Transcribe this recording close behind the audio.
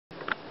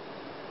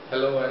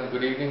Hello and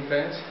good evening,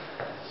 friends.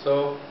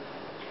 So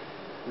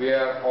we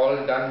are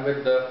all done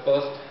with the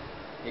first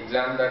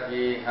exam that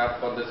we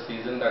have for this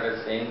season, that is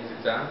AIMS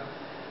exam.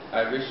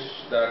 I wish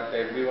that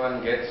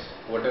everyone gets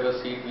whatever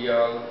seat we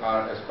all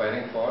are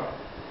aspiring for.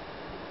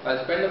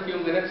 I'll spend a few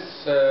minutes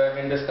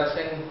in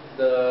discussing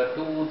the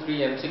 2-3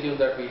 MCQs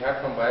that we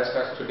have from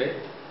Biostats today.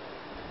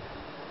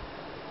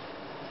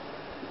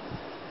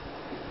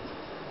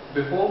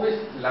 Before we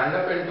land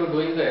up into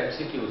doing the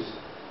MCQs,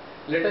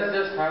 let us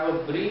just have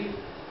a brief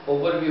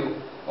overview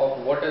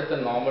of what is the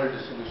normal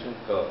distribution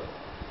curve.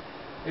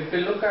 If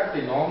we look at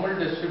the normal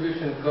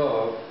distribution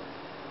curve,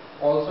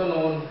 also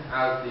known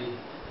as the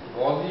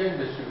Gaussian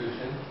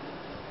distribution,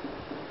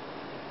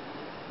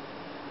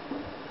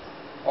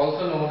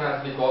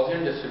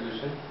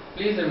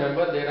 please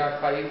remember there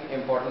are 5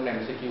 important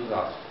MCQs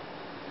asked.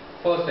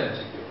 First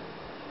MCQ,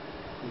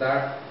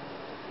 that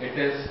it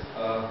is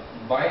a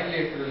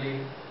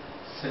bilaterally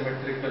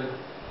symmetrical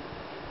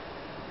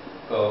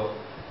curve.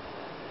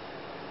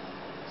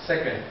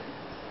 Second,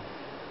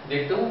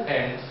 the two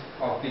ends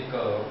of the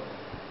curve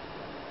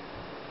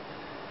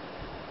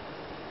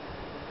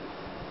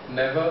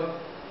never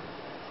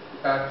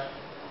touch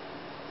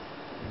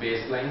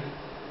baseline.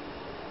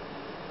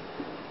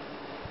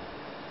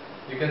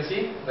 You can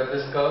see that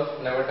this curve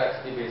never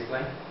touches the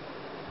baseline.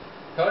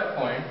 Third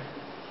point,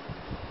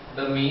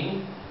 the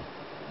mean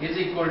is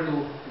equal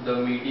to the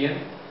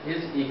median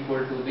is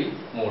equal to the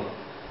mode.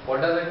 What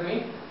does it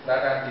mean?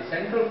 That at the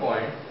central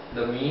point,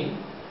 the mean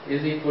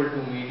is equal to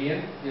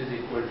median is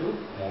equal to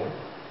mode.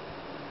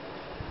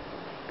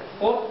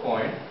 Fourth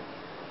point,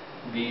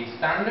 the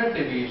standard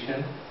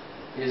deviation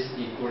is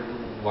equal to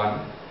 1.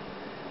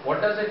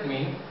 What does it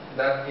mean?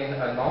 That in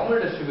a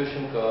normal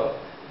distribution curve,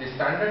 the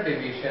standard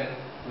deviation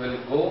will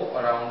go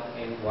around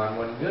in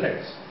 1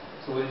 units.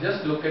 So we'll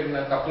just look at in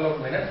a couple of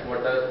minutes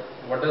what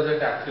does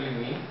it actually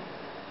mean.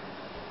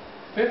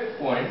 Fifth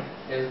point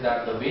is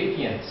that the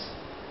variance,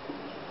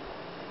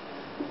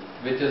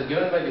 which is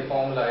given by the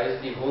formula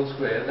is the whole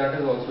square, that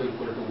is also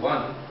equal to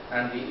 1,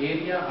 and the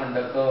area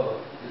under curve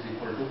is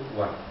equal to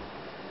 1.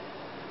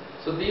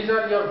 So these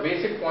are your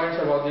basic points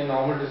about the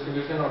normal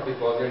distribution or the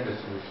Gaussian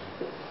distribution.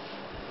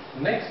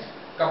 Next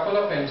couple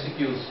of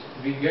MCQs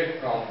we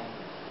get from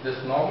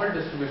this normal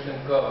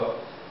distribution curve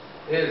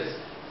is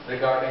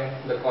regarding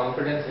the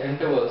confidence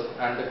intervals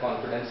and the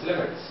confidence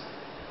limits.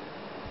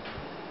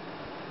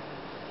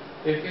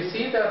 If you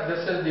see that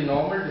this is the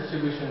normal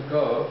distribution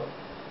curve,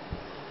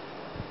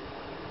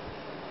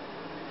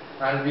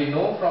 and we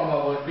know from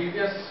our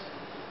previous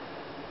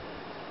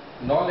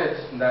knowledge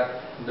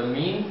that the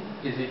mean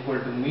is equal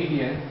to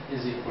median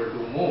is equal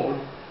to mode,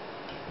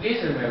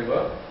 please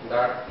remember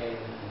that in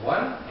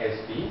 1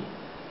 SD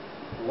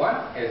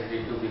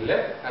to the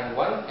left and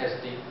 1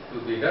 SD to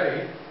the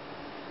right,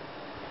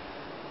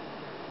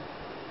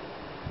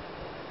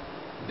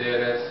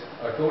 there is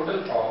a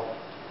total of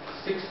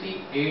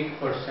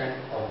 68%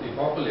 of the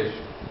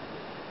population.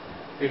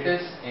 It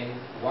is in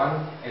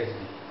 1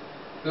 SD.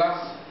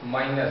 Plus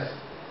minus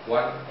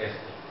 1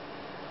 SD.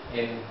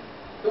 In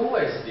 2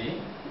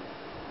 SD,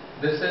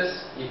 this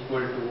is equal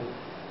to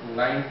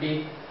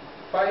 95%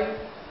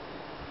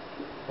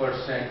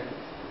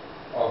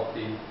 of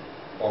the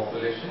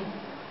population,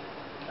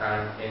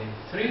 and in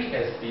 3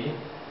 SD,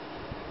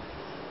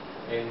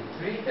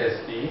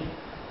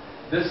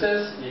 this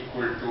is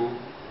equal to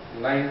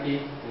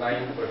 99%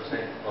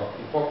 of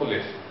the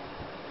population.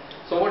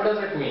 So what does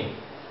it mean?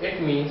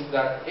 It means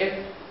that if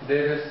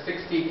there is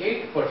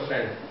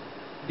 68%,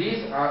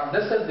 this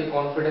is the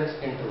confidence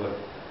interval.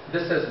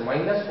 This is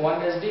minus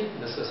 1 SD,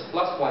 this is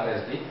plus 1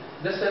 SD,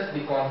 this is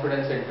the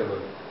confidence interval.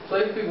 So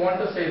if we want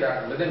to say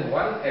that within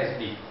 1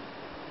 SD,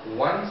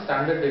 1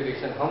 standard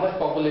deviation, how much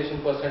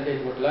population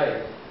percentage would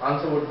lie?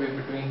 Answer would be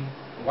between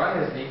 1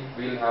 SD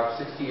we will have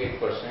 68%,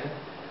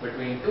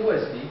 between 2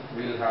 SD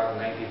we will have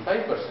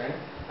 95%,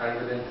 and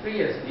within 3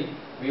 SD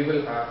we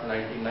will have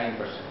 99%.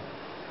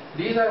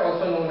 These are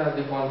also known as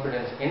the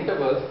confidence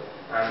intervals,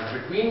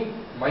 and between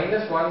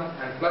minus 1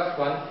 and plus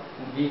 1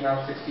 we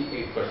have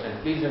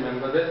 68%. Please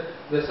remember this.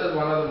 This is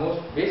one of the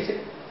most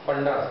basic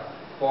fundas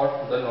for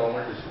the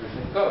normal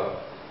distribution curve.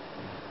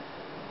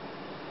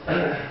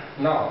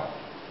 Now,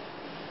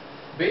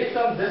 based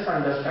on this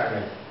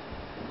understanding,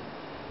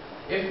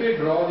 if we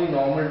draw the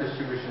normal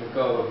distribution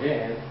curve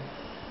again,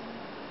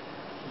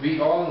 we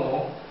all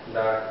know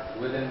that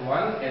within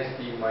 1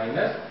 SD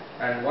minus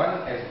and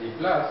 1 SD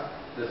plus,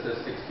 this is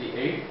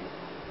 68,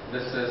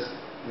 this is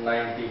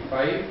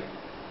 95,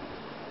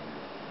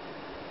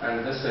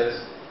 and this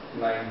is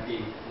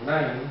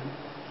 99.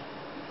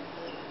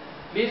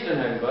 Please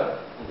remember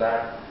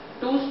that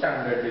 2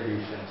 standard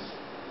deviations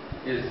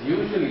is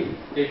usually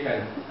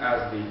taken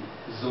as the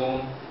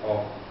zone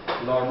of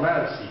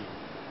normalcy.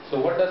 So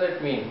what does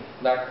it mean?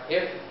 That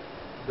if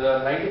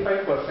the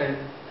 95%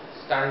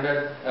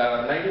 standard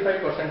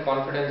 95%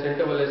 confidence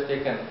interval is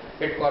taken,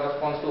 it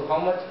corresponds to how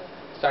much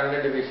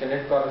standard deviation?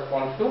 It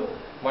corresponds to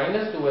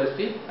minus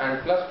 2SD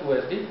and plus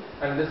 2SD,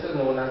 and this is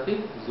known as the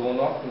zone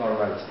of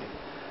normalcy.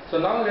 So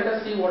now let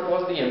us see what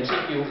was the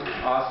MCQ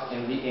asked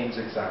in the AIMS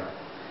exam.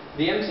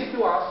 The MCQ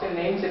asked in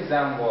AIMS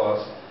exam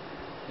was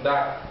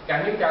that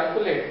can you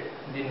calculate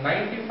the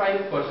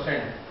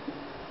 95%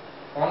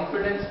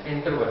 confidence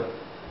interval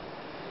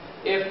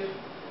if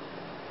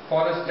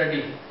for a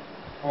study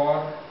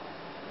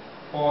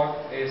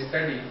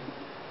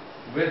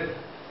with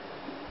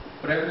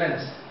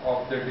prevalence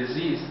of the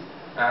disease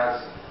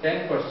as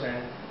 10%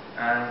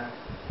 and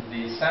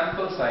the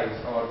sample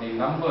size or the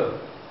number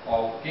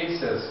of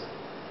cases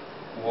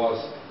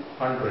was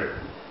 100.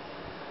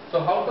 So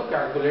how to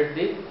calculate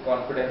the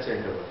confidence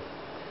interval?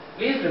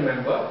 Please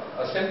remember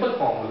a simple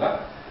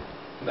formula,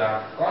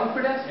 that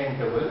confidence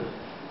interval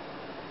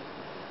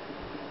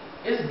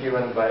is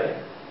given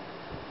by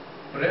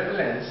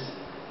prevalence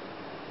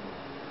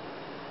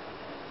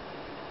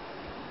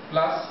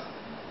plus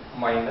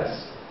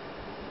minus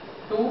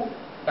 2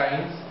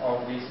 times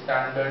of the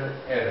standard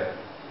error.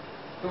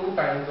 2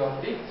 times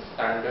of the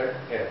standard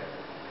error.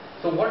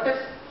 So what is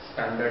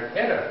standard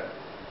error?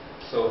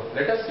 So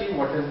let us see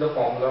what is the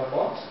formula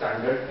for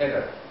standard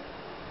error.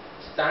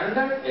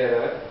 Standard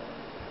error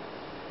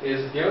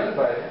is given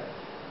by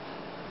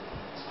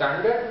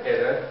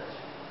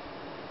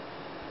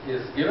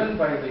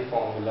the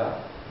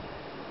formula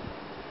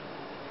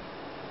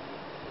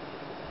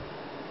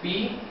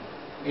P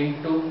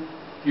into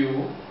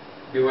Q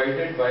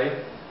divided by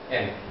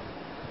N.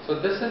 So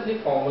this is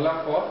the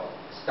formula for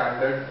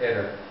standard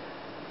error.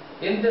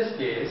 In this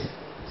case,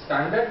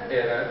 standard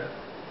error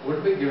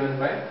would be given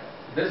by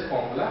this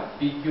formula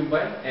PQ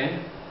by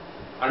N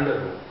under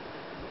root.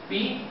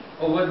 P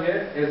over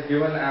here is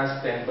given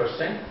as 10%.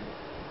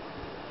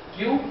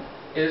 Q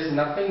is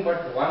nothing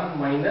but 1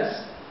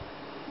 minus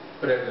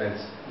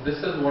prevalence. This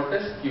is what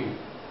is Q.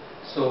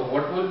 So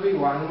what will be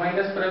 1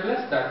 minus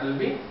prevalence? That will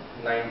be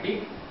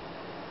 90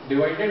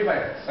 divided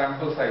by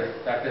sample size,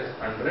 that is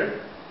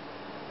 100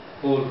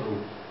 whole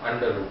root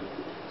under root.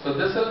 So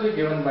this will be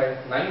given by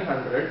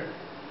 900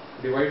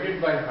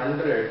 divided by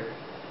 100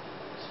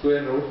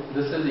 square root.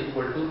 This is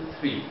equal to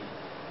 3.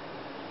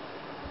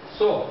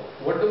 So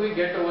what do we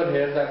get over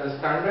here? That the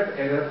standard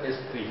error is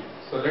 3.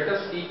 So let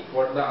us see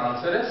what the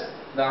answer is.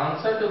 The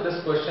answer to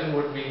this question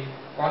would be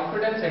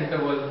confidence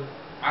interval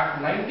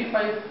at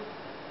 95%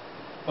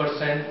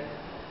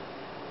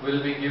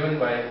 will be given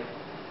by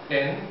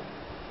 10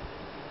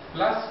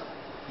 plus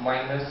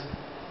minus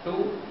 2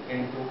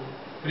 into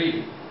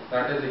 3,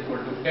 that is equal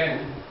to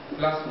 10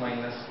 plus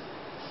minus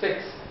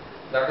 6,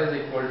 that is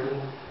equal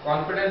to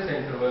confidence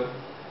interval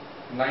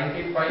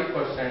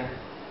 95%.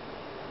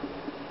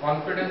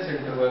 Confidence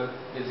interval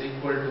is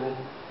equal to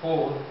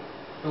 4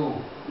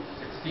 to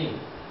 16.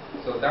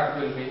 So that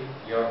will be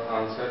your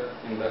answer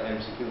in the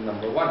MCQ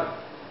number 1.